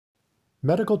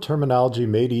Medical terminology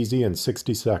made easy in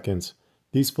 60 seconds.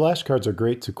 These flashcards are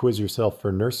great to quiz yourself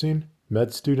for nursing,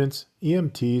 med students,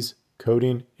 EMTs,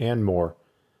 coding, and more.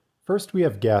 First we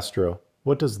have gastro.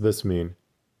 What does this mean?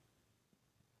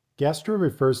 Gastro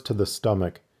refers to the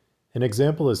stomach. An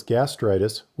example is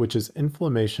gastritis, which is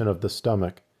inflammation of the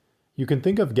stomach. You can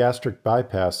think of gastric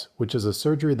bypass, which is a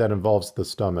surgery that involves the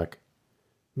stomach.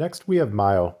 Next we have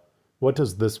myo. What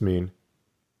does this mean?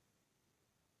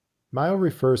 Myo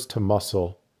refers to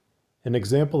muscle. An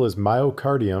example is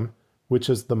myocardium, which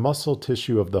is the muscle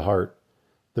tissue of the heart.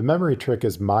 The memory trick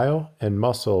is myo and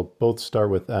muscle both start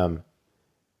with M.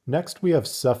 Next we have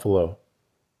cephalo.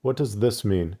 What does this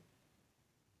mean?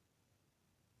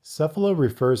 Cephalo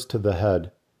refers to the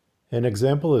head. An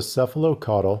example is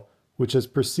cephalocaudal, which is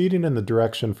proceeding in the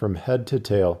direction from head to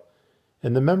tail.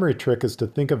 And the memory trick is to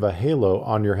think of a halo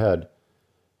on your head.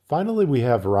 Finally, we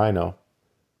have rhino.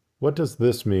 What does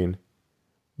this mean?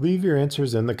 Leave your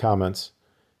answers in the comments.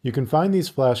 You can find these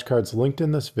flashcards linked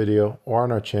in this video or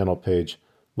on our channel page.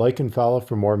 Like and follow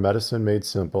for more Medicine Made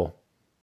Simple.